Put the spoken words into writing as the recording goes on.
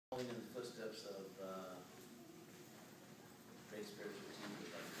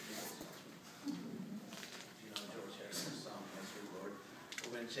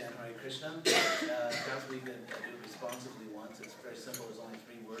Krishna. Perhaps we can do it responsibly once. It's very simple. There's only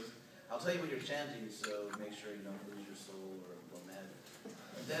 3 words. I'll tell you what you're chanting, so make sure you don't lose your soul or go mad.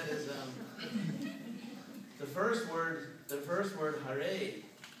 And that is the first word. The first word, Hare,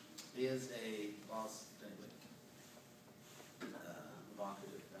 is a vocative,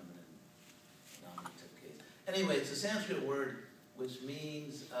 feminine, nominative case. Anyway, it's a Sanskrit word which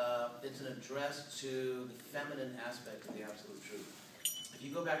means it's an address to the feminine aspect of the Absolute Truth. If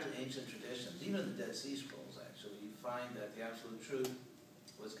you go back to ancient traditions, even the Dead Sea Scrolls, actually, you find that the Absolute Truth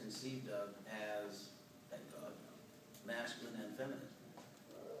was conceived of as, thank God, masculine and feminine.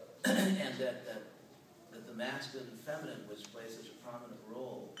 And that the masculine and feminine, which play such a prominent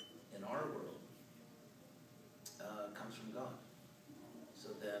role in our world, comes from God. So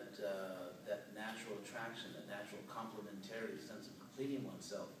that that natural attraction, that natural complementary sense of completing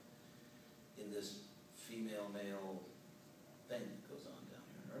oneself in this female-male thing that goes on down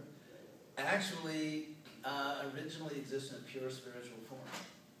here on Earth, actually originally exists in a pure spiritual form.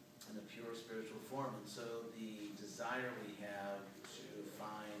 And so the desire we have to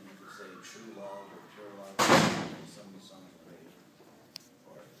find, you could say, true love or pure love, some of the songs on the radio,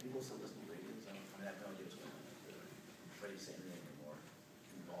 or people still listen to radio, so I have no idea what's going on. I'm afraid to say anything anymore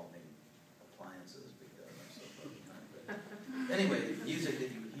involving appliances because I'm so far behind. But anyway, music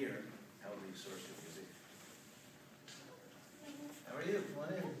that you hear, however you source your music. How are you? Come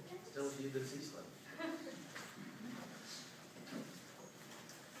on in. Still a few good seats left.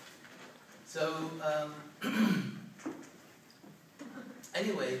 So,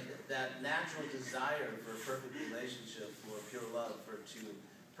 anyway, that natural desire for a perfect relationship, for pure love, to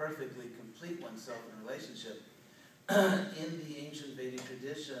perfectly complete oneself in a relationship, in the ancient Vedic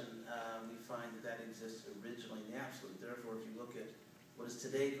tradition, we find that exists originally in the Absolute. Therefore, if you look at what is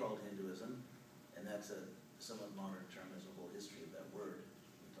today called Hinduism, and that's a somewhat modern term, there's a whole history of that word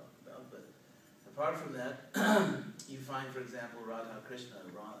we talk about, but apart from that, you find, for example, Radha Krishna,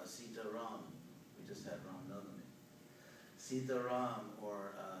 Sita Ram. We just had Ram Navami. Sita Ram,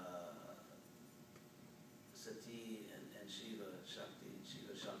 or Sati and Shiva Shakti,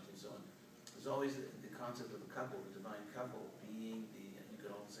 and so on. There's always the concept of a couple, the divine couple, being you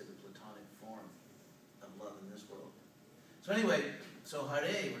could also say the platonic form of love in this world. So anyway, so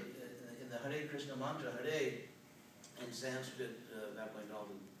Hare, in the Hare Krishna Mantra, Hare, in Sanskrit, not going to all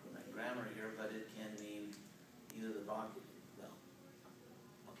the grammar here, but it can mean either the vocative, well,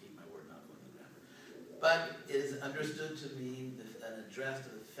 I'll keep my word, not going to the grammar, but it is understood to mean an address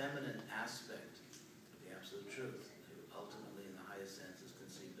to the feminine aspect of the Absolute Truth, who ultimately, in the highest sense, is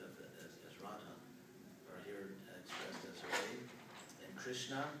conceived of as Radha, or here expressed as Hare. And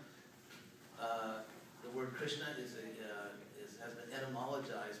Krishna, the word Krishna has been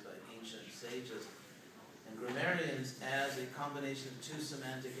etymologized by ancient sages and grammarians as a combination of 2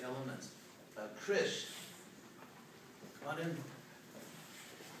 semantic elements. Krish, come on in.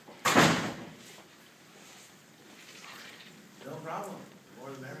 No problem.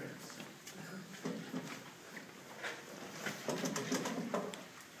 More the merrier.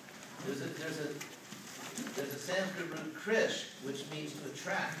 There's a Sanskrit root krish, which means to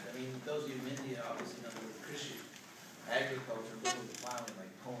attract. I mean, those of you in India obviously know the word krishi. Agriculture, literally plowing,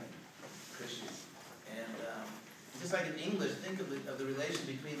 like pulling, krishi. And just like in English, think of the relation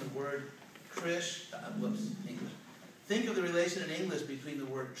between the word krish, English. Think of the relation in English between the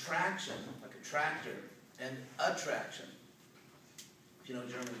word traction, like a tractor, and attraction. If you know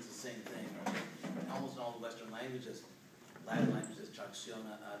German, it's the same thing. Right? Almost in all the Western languages, Latin languages, Traktion,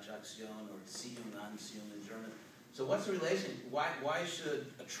 Attraction, or Ziehung, Anziehung in German. So what's the relation? Why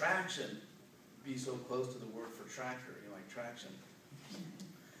should attraction be so close to the word for tractor, like traction?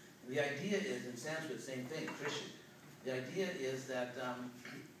 The idea is, in Sanskrit, same thing, krishi. The idea is that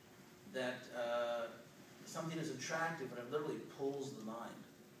something is attractive, but it literally pulls the mind.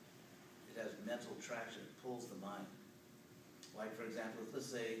 It has mental traction, it pulls the mind. Like, for example, let's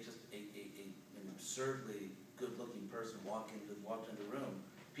say just an absurdly good-looking person walked into the room,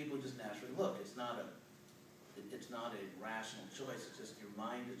 people just naturally look. It's not a rational choice. It's just your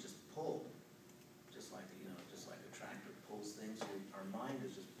mind is just pulled, just like a tractor pulls things. Our mind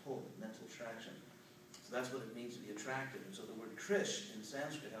is just pulled, mental traction. So that's what it means to be attractive. And so the word krish in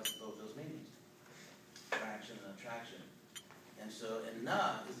Sanskrit has both those meanings, traction and attraction. And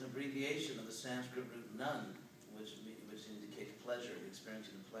na is an abbreviation of the Sanskrit root nun, which indicates pleasure, the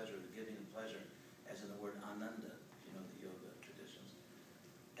experiencing of pleasure, the giving of pleasure, as in the word ananda, if you know the yoga traditions.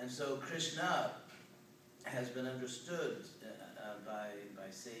 And so Krishna has been understood by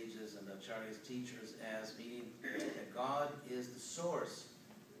sages and acharyas, teachers, as meaning that God is the source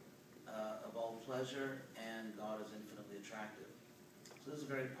of all pleasure, and God is infinitely attractive. So this is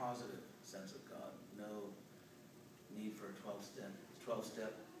a very positive sense of God. No need for 12-step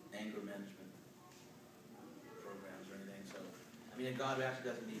anger management programs or anything. So, I mean, a God who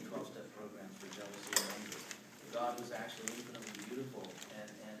actually doesn't need 12-step programs for jealousy or anger. A God who's actually infinitely beautiful and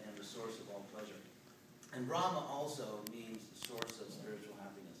the source of all pleasure. And Rama also means the source of spiritual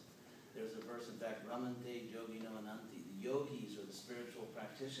happiness. There's a verse, in fact, Ramante Yogino Ananti. The yogis, or the spiritual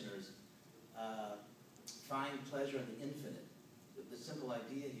practitioners, find pleasure in the infinite. The simple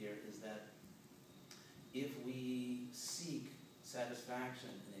idea here is that if we seek satisfaction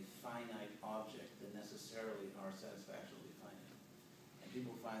in a finite object, then necessarily our satisfaction will be finite. And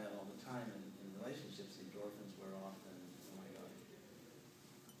people find that all the time in relationships. The endorphins wear off, and oh my God,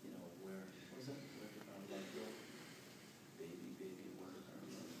 you know, what is it? Where to find love go? Baby, where to find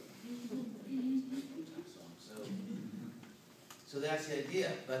love go? So that's the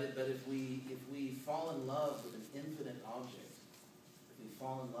idea. But if we fall in love with an infinite object, if we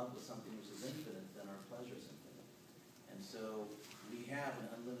fall in love with something which is infinite, then our pleasure is infinite. And so we have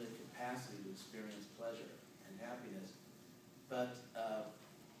an unlimited capacity to experience pleasure and happiness. But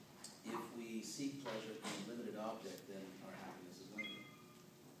if we seek pleasure in a limited object, then our happiness is limited.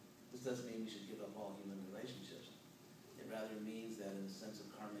 This doesn't mean we should give up all human relationships. It rather means that in the sense of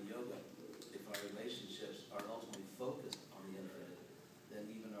karma yoga, if our relationships are ultimately focused on the infinite, then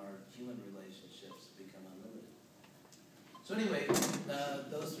even our human relationships become unlimited. So anyway,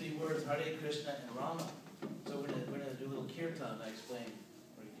 those three words, Hare Krishna and Rama. So we're gonna do a little kirtan. I explained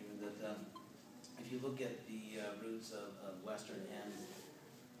that if you look at the roots of Western and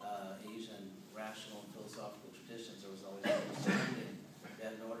Asian rational and philosophical traditions, there was always an understanding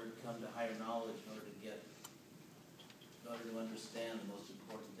that in order to come to higher knowledge, in order to understand the most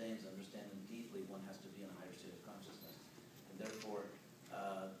important things, understand them deeply, one has to be in a higher state of consciousness. And therefore,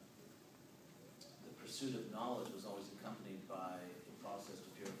 the pursuit of knowledge was always accompanied by a process to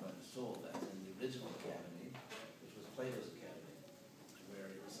purify the soul. That's in the original academy, which was Plato's academy,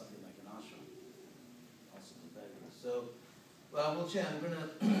 where it was something like an ashram, also in Vegas. So, well, we'll chant.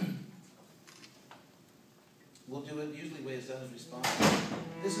 We'll do it usually the way it's done is response.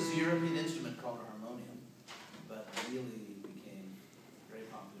 This is a European instrument called a harmonium, but really became very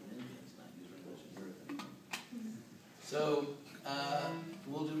popular in India. It's not used very much in Europe anymore. So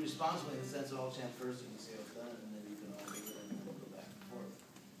we'll do responsibly in the sense that I'll chant first, you can say what's done, and then